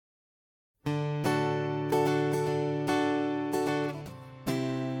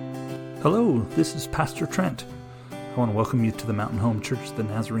Hello, this is Pastor Trent. I want to welcome you to the Mountain Home Church of the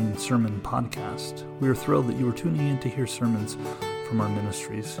Nazarene Sermon Podcast. We are thrilled that you are tuning in to hear sermons from our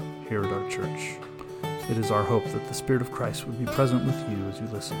ministries here at our church. It is our hope that the Spirit of Christ would be present with you as you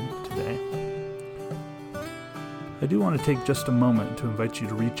listen today. I do want to take just a moment to invite you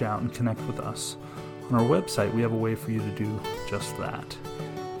to reach out and connect with us. On our website, we have a way for you to do just that.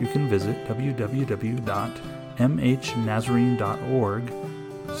 You can visit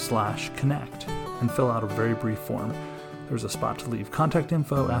www.mhnazarene.org/connect and fill out a very brief form. There's a spot to leave contact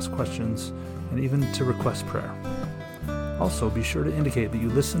info, ask questions, and even to request prayer. Also, be sure to indicate that you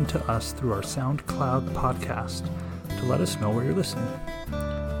listen to us through our SoundCloud podcast to let us know where you're listening.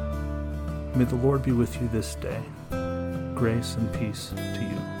 May the Lord be with you this day. Grace and peace to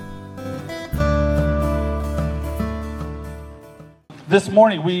you. This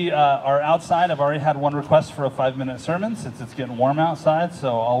morning we are outside. I've already had one request for a 5-minute sermon since it's getting warm outside,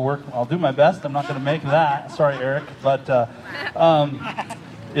 so I'll do my best. I'm not going to make that. Sorry, Eric, but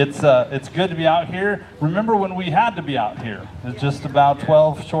it's good to be out here. Remember when we had to be out here? It's just about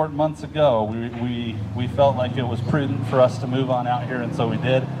 12 short months ago. We felt like it was prudent for us to move on out here, and so we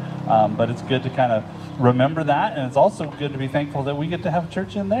did. But it's good to kind of remember that, and it's also good to be thankful that we get to have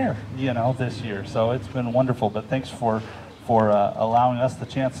church in there, this year. So it's been wonderful. But thanks for allowing us the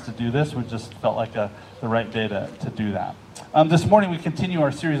chance to do this. We just felt like the right day to do that. This morning we continue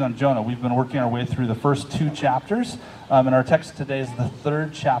our series on Jonah. We've been working our way through the first 2 chapters, and our text today is the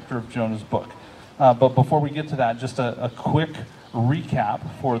 3rd chapter of Jonah's book. But before we get to that, just a quick recap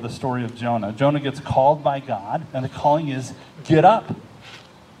for the story of Jonah. Jonah gets called by God, and the calling is get up,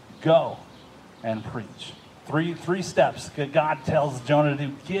 go, and preach. Three steps. God tells Jonah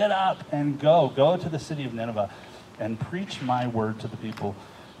to get up and go to the city of Nineveh and preach my word to the people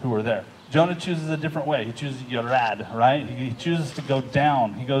who are there. Jonah chooses a different way. He chooses Yorad, right? He chooses to go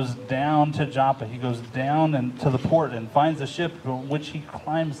down. He goes down to Joppa. He goes down and to the port and finds a ship which he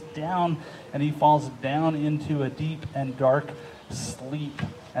climbs down, and he falls down into a deep and dark sleep.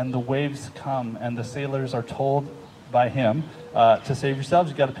 And the waves come, and the sailors are told by him, to save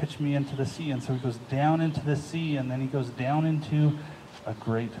yourselves, you got to pitch me into the sea. And so he goes down into the sea, and then he goes down into a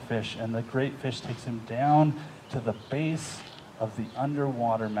great fish. And the great fish takes him down to the base of the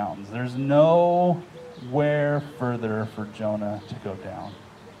underwater mountains. There's nowhere further for Jonah to go down.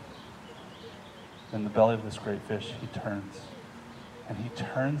 In the belly of this great fish, he turns. And he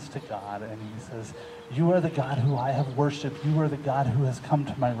turns to God, and he says, you are the God who I have worshipped. You are the God who has come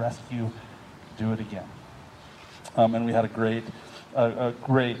to my rescue. Do it again. And we had a great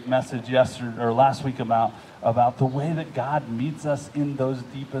message last week about the way that God meets us in those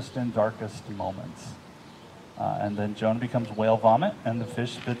deepest and darkest moments. And then Jonah becomes whale vomit, and the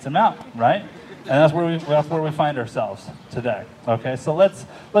fish spits him out, right? And that's where we find ourselves today. Okay, so let's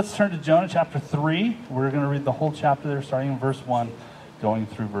turn to Jonah chapter 3. We're going to read the whole chapter there, starting in verse 1, going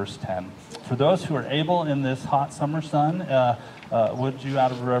through verse 10. For those who are able in this hot summer sun, would you,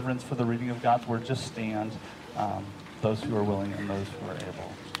 out of reverence for the reading of God's word, just stand? Those who are willing and those who are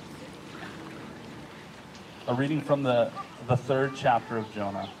able. A reading from the 3rd chapter of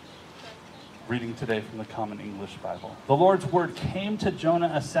Jonah. Reading today from the Common English Bible. The Lord's word came to Jonah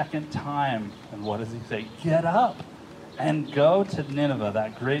a second time. And what does he say? Get up and go to Nineveh,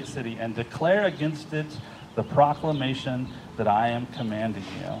 that great city, and declare against it the proclamation that I am commanding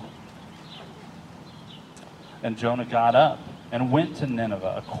you. And Jonah got up and went to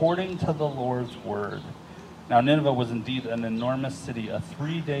Nineveh according to the Lord's word. Now Nineveh was indeed an enormous city, a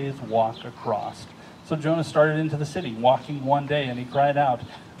 3 days walk across. So Jonah started into the city, walking one day, and he cried out,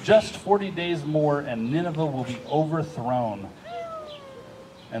 just 40 days more, and Nineveh will be overthrown.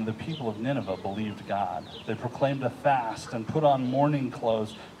 And the people of Nineveh believed God. They proclaimed a fast and put on mourning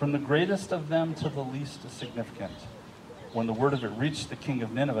clothes, from the greatest of them to the least significant. When the word of it reached the king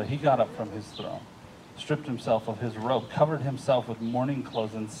of Nineveh, he got up from his throne, stripped himself of his robe, covered himself with mourning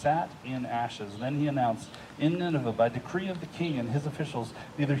clothes, and sat in ashes. Then he announced, in Nineveh, by decree of the king and his officials,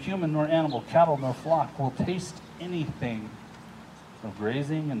 neither human nor animal, cattle nor flock will taste anything. No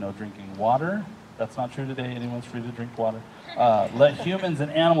grazing and no drinking water. That's not true today. Anyone's free to drink water. Let humans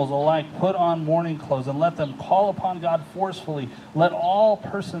and animals alike put on mourning clothes, and let them call upon God forcefully. Let all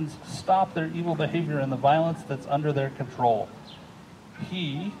persons stop their evil behavior and the violence that's under their control.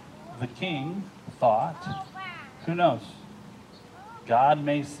 He, the king, thought, who knows? God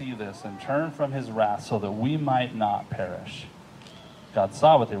may see this and turn from his wrath so that we might not perish. God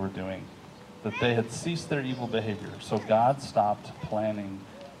saw what they were doing, that they had ceased their evil behavior. So God stopped planning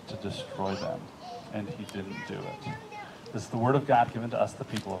to destroy them, and he didn't do it. This is the word of God given to us, the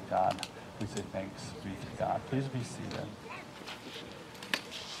people of God. We say thanks be to God. Please be seated.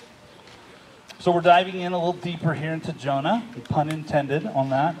 So we're diving in a little deeper here into Jonah, pun intended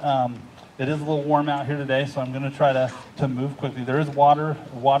on that. It is a little warm out here today, so I'm going to try to move quickly. There is water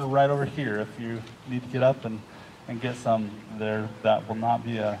right over here. If you need to get up and get some there, that will not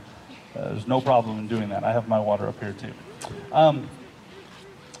be there's no problem in doing that. I have my water up here too.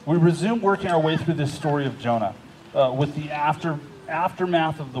 We resume working our way through this story of Jonah with the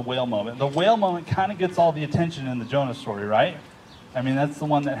aftermath of the whale moment. The whale moment kind of gets all the attention in the Jonah story, right? I mean, that's the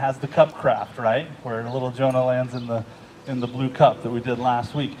one that has the cup craft, right? Where little Jonah lands in the blue cup that we did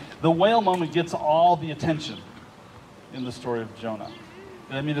last week. The whale moment gets all the attention in the story of Jonah.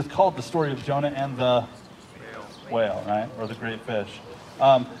 I mean, it's called the story of Jonah and the whale, right? Or the great fish.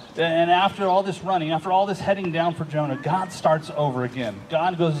 And after all this running, after all this heading down for Jonah, God starts over again.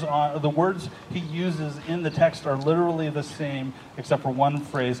 God goes on, the words he uses in the text are literally the same, except for one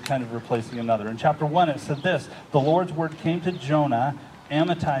phrase kind of replacing another. In chapter 1, it said this: the Lord's word came to Jonah,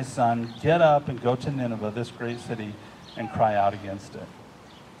 Amittai's son, get up and go to Nineveh, this great city, and cry out against it.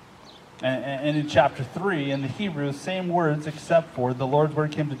 And in chapter 3, in the Hebrew, same words except for the Lord's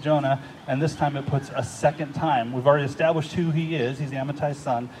word came to Jonah, and this time it puts a second time. We've already established who he is. He's Amittai's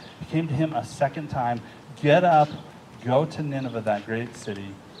son. It came to him a second time. Get up, go to Nineveh, that great city,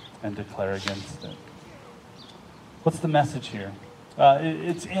 and declare against it. What's the message here?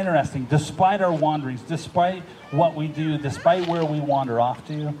 It's interesting. Despite our wanderings, despite what we do, despite where we wander off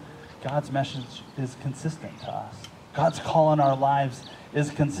to, God's message is consistent to us. God's call on our lives is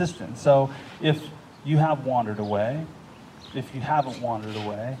consistent. So if you have wandered away, if you haven't wandered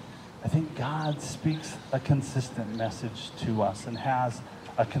away, I think God speaks a consistent message to us and has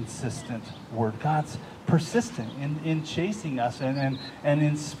a consistent word. God's persistent in chasing us and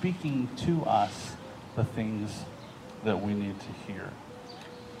in speaking to us the things that we need to hear.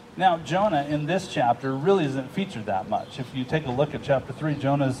 Now, Jonah in this chapter really isn't featured that much. If you take a look at chapter 3,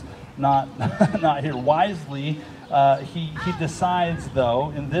 Jonah's not here. Wisely, he decides, though,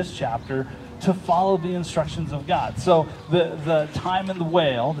 in this chapter, to follow the instructions of God. So the time in the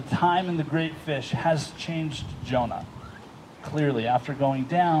whale, the time in the great fish has changed Jonah. Clearly, after going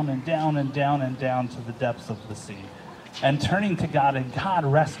down and down and down and down to the depths of the sea, and turning to God and God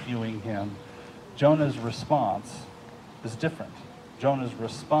rescuing him, Jonah's response is different. Jonah's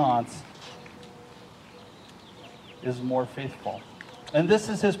response is more faithful. And this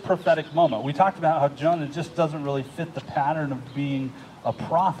is his prophetic moment. We talked about how Jonah just doesn't really fit the pattern of being a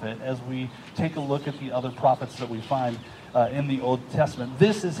prophet as we take a look at the other prophets that we find in the Old Testament.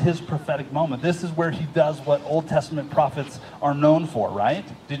 This is his prophetic moment. This is where he does what Old Testament prophets are known for, right?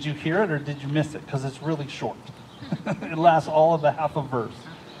 Did you hear it or did you miss it? Because it's really short. It lasts all of a half a verse.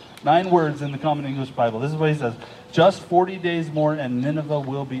 9 words in the Common English Bible. This is what he says. Just 40 days more and Nineveh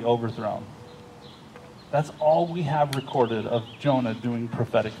will be overthrown. That's all we have recorded of Jonah doing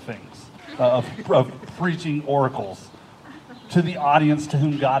prophetic things, of preaching oracles to the audience to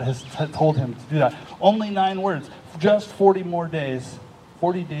whom God has told him to do that. Only 9 words. Just 40 days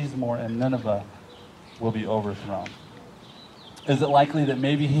more and Nineveh will be overthrown. Is it likely that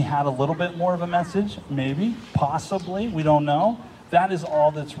maybe he had a little bit more of a message? Maybe, possibly, we don't know. That is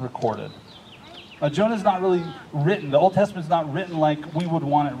all that's recorded. Jonah's not really written. The Old Testament's not written like we would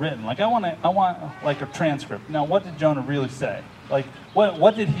want it written. Like I want like a transcript. Now, what did Jonah really say? Like,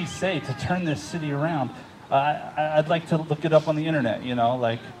 what did he say to turn this city around? I'd like to look it up on the internet. You know,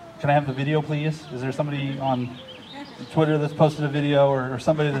 like, can I have the video, please? Is there somebody on Twitter that's posted a video or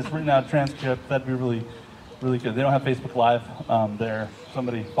somebody that's written out a transcript? That'd be really, really good. They don't have Facebook Live there.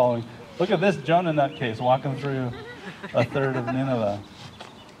 Somebody following. Look at this Jonah nutcase walking through a third of Nineveh.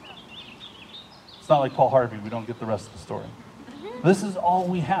 It's not like Paul Harvey. We don't get the rest of the story. This is all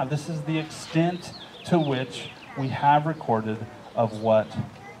we have. This is the extent to which we have recorded of what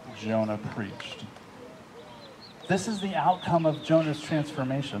Jonah preached. This is the outcome of Jonah's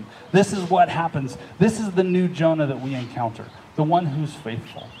transformation. This is what happens. This is the new Jonah that we encounter. The one who's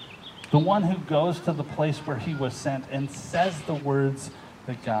faithful. The one who goes to the place where he was sent and says the words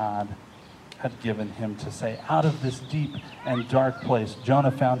that God had given him to say. Out of this deep and dark place,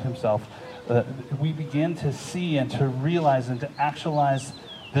 Jonah found himself. We begin to see and to realize and to actualize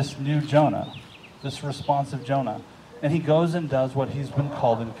this new Jonah, this responsive Jonah. And he goes and does what he's been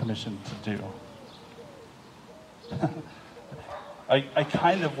called and commissioned to do. I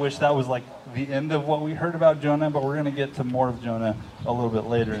kind of wish that was like the end of what we heard about Jonah, but we're going to get to more of Jonah a little bit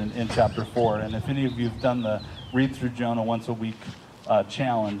later in chapter 4. And if any of you have done the read through Jonah once a week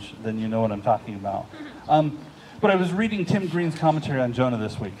challenge, then you know what I'm talking about. But I was reading Tim Green's commentary on Jonah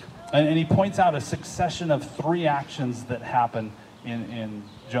this week. And he points out a succession of 3 actions that happen in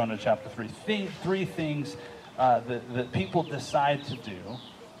Jonah chapter 3. 3 things that people decide to do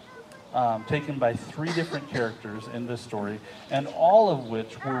taken by 3 different characters in this story, and all of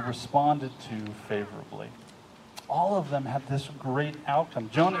which were responded to favorably. All of them have this great outcome.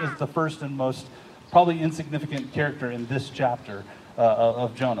 Jonah is the first and most probably insignificant character in this chapter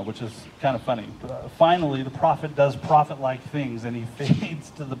of Jonah, which is kind of funny. Finally, the prophet does prophet-like things, and he fades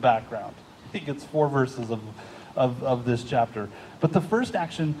to the background. I think it's 4 verses of this chapter. But the first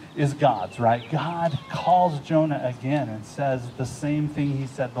action is God's, right? God calls Jonah again and says the same thing he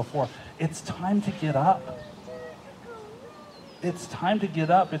said before. It's time to get up. It's time to get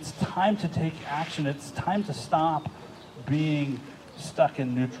up. It's time to take action. It's time to stop being stuck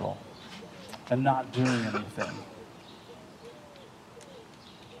in neutral and not doing anything.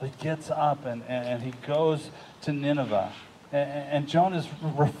 He gets up and he goes to Nineveh. And Jonah's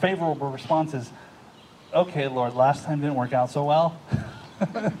favorable response is, okay, Lord, last time didn't work out so well.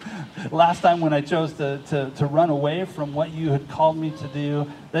 Last time when I chose to run away from what you had called me to do,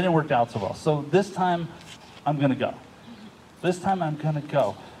 that didn't work out so well. So this time, I'm going to go. This time I'm going to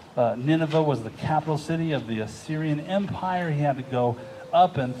go. Nineveh was the capital city of the Assyrian Empire. He had to go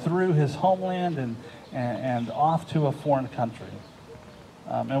up and through his homeland and off to a foreign country.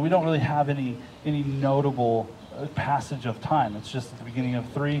 And we don't really have any notable passage of time. It's just at the beginning of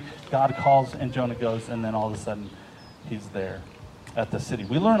 3, God calls and Jonah goes, and then all of a sudden he's there at the city.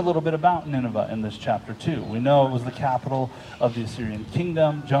 We learn a little bit about Nineveh in this chapter too. We know it was the capital of the Assyrian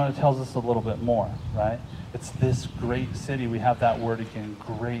kingdom. Jonah tells us a little bit more, right? It's this great city. We have that word again,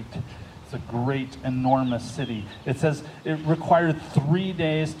 great. It's a great, enormous city. It says it required 3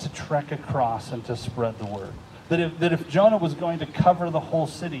 days to trek across and to spread the word. That if Jonah was going to cover the whole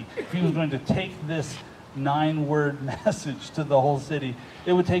city, if he was going to take this 9-word message to the whole city,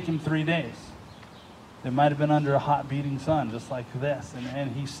 it would take him 3 days. It might have been under a hot beating sun, just like this.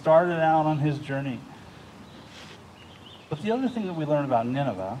 And he started out on his journey. But the other thing that we learn about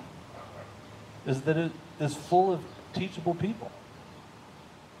Nineveh is that it is full of teachable people.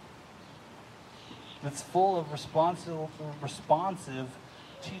 It's full of responsive,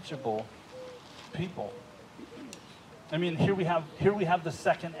 teachable people. I mean, here we have the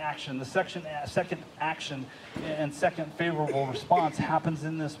second action. The second action and second favorable response happens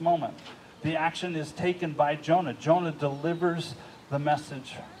in this moment. The action is taken by Jonah. Jonah delivers the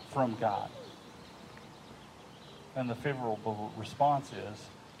message from God. And the favorable response is,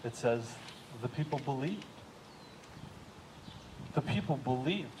 it says, the people believed. The people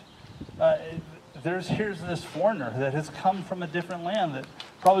believed. Here's this foreigner that has come from a different land that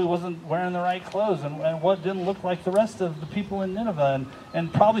probably wasn't wearing the right clothes and what didn't look like the rest of the people in Nineveh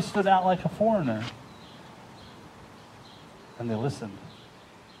and probably stood out like a foreigner. And they listened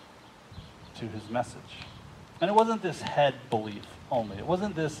to his message. And it wasn't this head belief only. It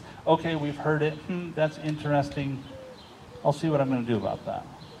wasn't this, okay, we've heard it, that's interesting, I'll see what I'm going to do about that.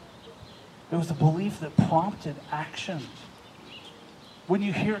 It was a belief that prompted action. When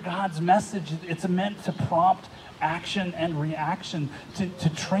you hear God's message, it's meant to prompt action and reaction, to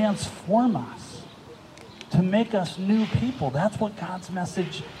transform us, to make us new people. That's what God's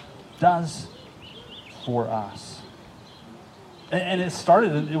message does for us. And it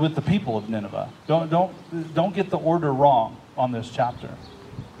started with the people of Nineveh. Don't get the order wrong on this chapter.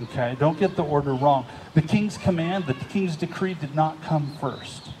 Okay? Don't get the order wrong. The king's command, the king's decree did not come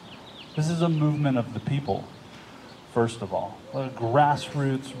first. This is a movement of the people. First of all, a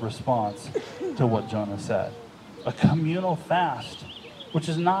grassroots response to what Jonah said. A communal fast, which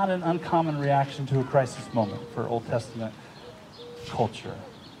is not an uncommon reaction to a crisis moment for Old Testament culture.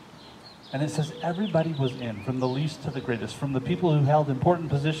 And it says everybody was in, from the least to the greatest, from the people who held important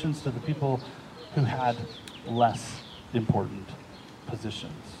positions to the people who had less important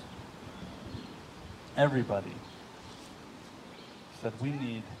positions. Everybody said we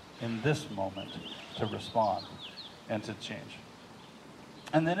need, in this moment, to respond and to change.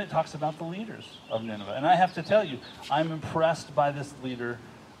 And then it talks about the leaders of Nineveh. And I have to tell you, I'm impressed by this leader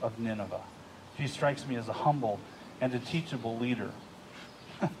of Nineveh. He strikes me as a humble and a teachable leader.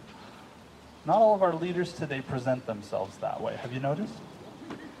 Not all of our leaders today present themselves that way. Have you noticed?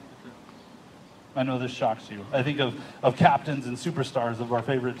 I know this shocks you. I think of captains and superstars of our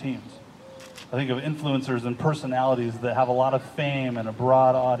favorite teams. I think of influencers and personalities that have a lot of fame and a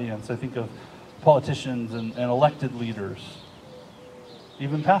broad audience. I think of politicians and elected leaders.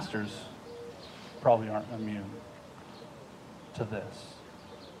 Even pastors probably aren't immune to this.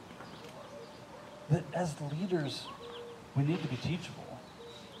 That as leaders, we need to be teachable.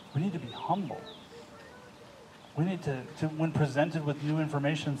 We need to be humble. We need to when presented with new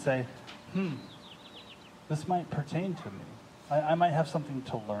information, say, this might pertain to me. I might have something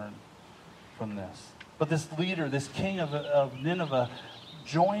to learn from this. But this leader, this king of Nineveh,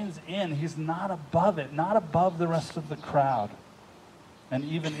 joins in. He's not above it, not above the rest of the crowd, and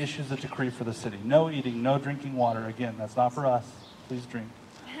even issues a decree for the city. No eating, no drinking water. Again, that's not for us. Please drink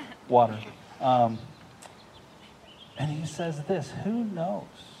water. And he says this, who knows?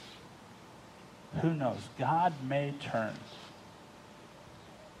 Who knows? God may turn.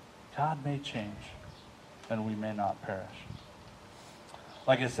 God may change, and we may not perish.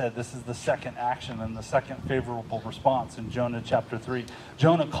 Like I said, this is the second action and the second favorable response in Jonah chapter 3.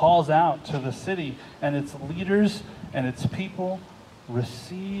 Jonah calls out to the city, and its leaders and its people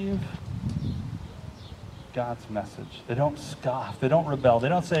receive God's message. They don't scoff. They don't rebel. They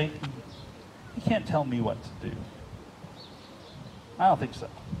don't say, you can't tell me what to do. I don't think so.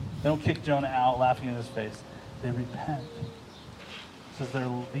 They don't kick Jonah out laughing in his face. They repent. It says their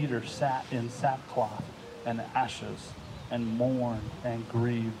leader sat in sackcloth and ashes and mourned and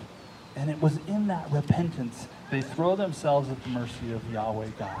grieved. And it was in that repentance they throw themselves at the mercy of Yahweh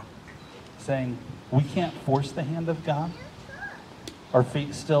God, saying, we can't force the hand of God. Our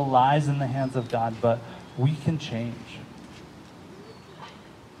fate still lies in the hands of God, but we can change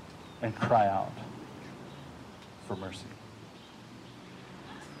and cry out for mercy.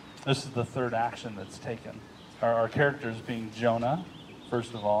 This is the third action that's taken. Our characters being Jonah,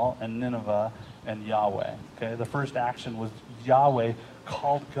 first of all, and Nineveh and Yahweh. Okay, the first action was Yahweh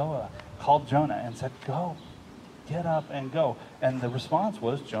called Jonah and said, go, get up and go. And the response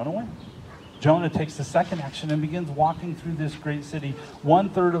was Jonah went. Jonah takes the second action and begins walking through this great city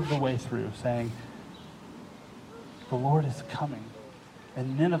 1/3 of the way through, saying, the Lord is coming,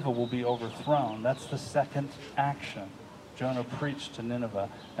 and Nineveh will be overthrown. That's the second action. Jonah preached to Nineveh,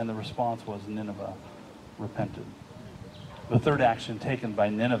 and the response was Nineveh repented. The third action taken by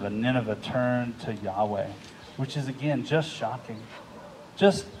Nineveh turned to Yahweh, which is again just shocking.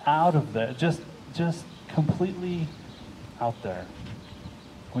 Just out of there, just completely out there.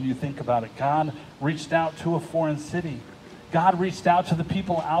 When you think about it, God reached out to a foreign city. God reached out to the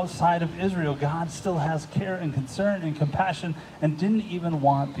people outside of Israel. God still has care and concern and compassion and didn't even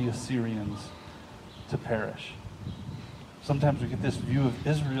want the Assyrians to perish. Sometimes we get this view of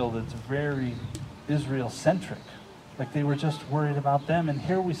Israel that's very Israel-centric. Like they were just worried about them. And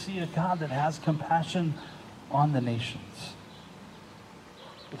here we see a God that has compassion on the nations.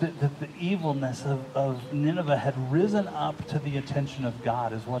 The evilness of Nineveh had risen up to the attention of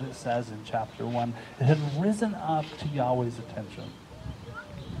God, is what it says in chapter 1. It had risen up to Yahweh's attention.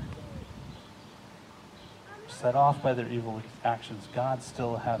 Set off by their evil actions, God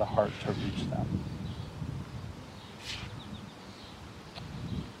still had a heart to reach them.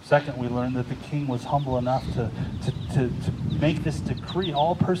 Second, we learned that the king was humble enough to make this decree.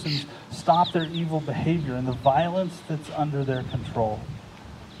 All persons stop their evil behavior and the violence that's under their control.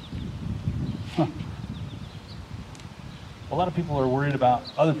 A lot of people are worried about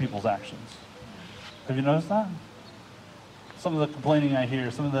other people's actions. Have you noticed that? Some of the complaining I hear,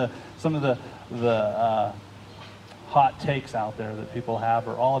 some of the hot takes out there that people have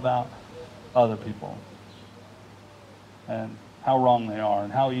are all about other people and how wrong they are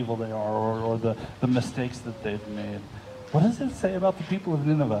and how evil they are, or the mistakes that they've made. What does it say about the people of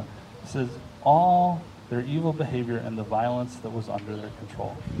Nineveh? It says all their evil behavior and the violence that was under their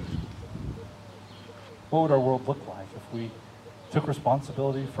control. What would our world look like if we took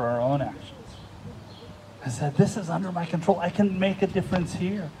responsibility for our own actions and said, this is under my control. I can make a difference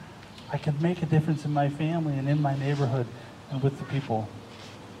here. I can make a difference in my family and in my neighborhood and with the people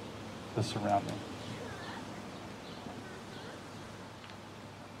that surround me.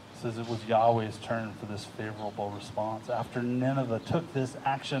 It says it was Yahweh's turn for this favorable response. After Nineveh took this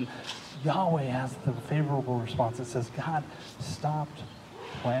action, Yahweh has the favorable response. It says God stopped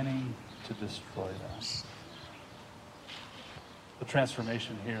planning to destroy them. The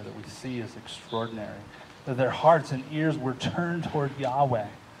transformation here that we see is extraordinary. That their hearts and ears were turned toward Yahweh,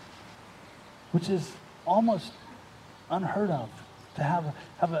 which is almost unheard of, to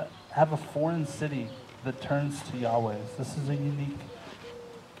have a foreign city that turns to Yahweh. This is a unique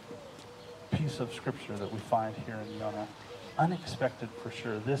piece of scripture that we find here in Jonah. Unexpected for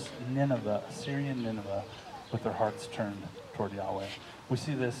sure. This Nineveh, Assyrian Nineveh, with their hearts turned toward Yahweh. We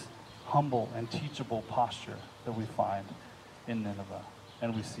see this humble and teachable posture that we find in Nineveh,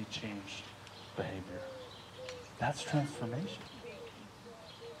 and we see changed behavior. That's transformation.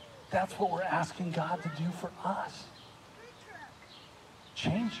 That's what we're asking God to do for us.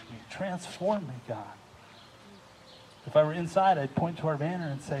 Change me, transform me, God. If I were inside, I'd point to our banner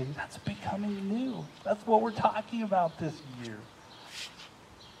and say, that's becoming new. That's what we're talking about this year.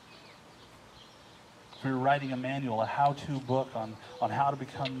 If we were writing a manual, a how-to book on how to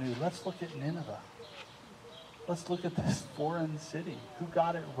become new, let's look at Nineveh. Let's look at this foreign city. Who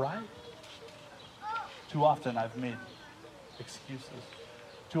got it right? Too often I've made excuses.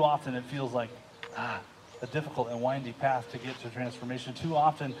 Too often it feels like a difficult and windy path to get to transformation. Too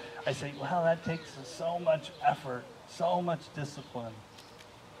often I say, well, that takes so much effort, so much discipline.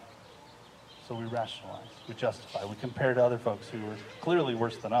 So we rationalize, we justify, we compare to other folks who are clearly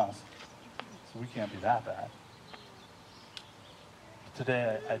worse than us. So we can't be that bad.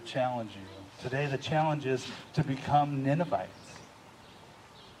 Today I challenge you. Today the challenge is to become Ninevites.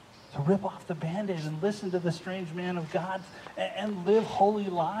 To rip off the Band-Aid and listen to the strange man of God and live holy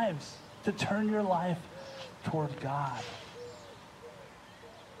lives. To turn your life toward God.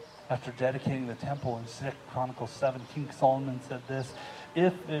 After dedicating the temple in 2 Chronicles 7, King Solomon said this,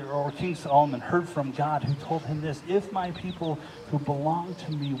 King Solomon heard from God who told him this, if my people who belong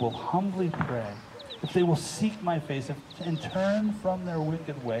to me will humbly pray, if they will seek my face and turn from their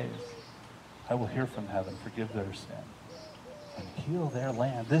wicked ways, I will hear from heaven, forgive their sin, and heal their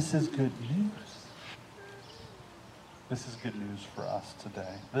land. This is good news. This is good news for us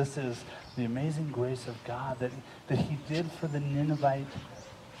today. This is the amazing grace of God that he did for the Ninevite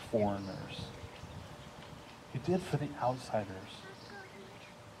foreigners. He did for the outsiders.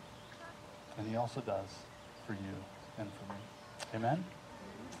 And he also does for you and for me. Amen?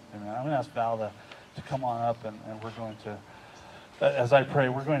 Amen. I'm going to ask Val to come on up, and we're going to, as I pray,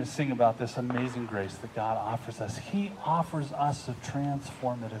 we're going to sing about this amazing grace that God offers us. He offers us a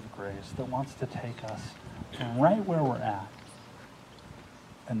transformative grace that wants to take us from right where we're at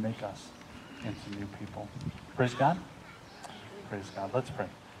and make us into new people. Praise God. Praise God. Let's pray.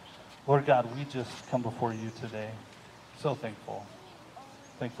 Lord God, we just come before you today so thankful.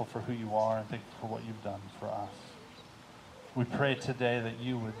 Thankful for who you are and thankful for what you've done for us. We pray today that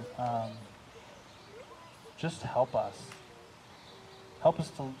you would just help us. Help us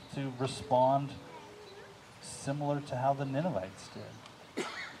to respond similar to how the Ninevites did.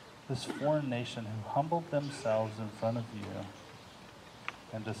 This foreign nation who humbled themselves in front of you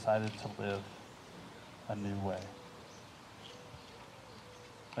and decided to live a new way.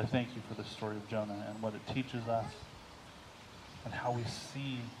 I thank you for the story of Jonah and what it teaches us and how we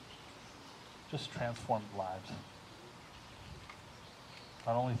see just transformed lives.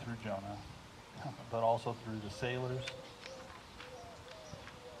 Not only through Jonah, but also through the sailors,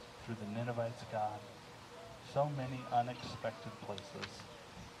 through the Ninevites, God. So many unexpected places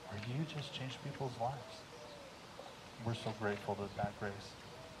where you just change people's lives. We're so grateful that grace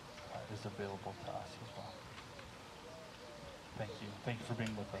is available to us as well. Thank you. Thank you for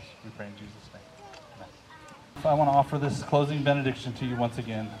being with us. We pray in Jesus' name. Amen. I want to offer this closing benediction to you once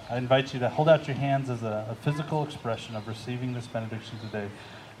again. I invite you to hold out your hands as a physical expression of receiving this benediction today.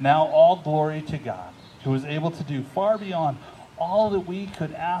 Now all glory to God, who is able to do far beyond all that we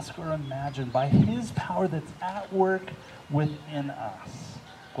could ask or imagine by his power that's at work within us.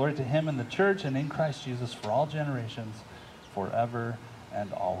 Glory to him in the church and in Christ Jesus for all generations, forever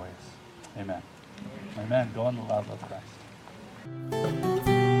and always. Amen. Amen. Go in the love of Christ.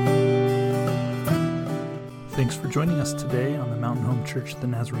 Thanks for joining us today on the Mountain Home Church the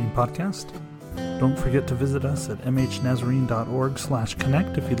Nazarene podcast. Don't forget to visit us at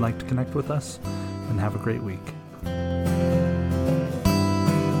mhnazarene.org/connect if you'd like to connect with us, and have a great week.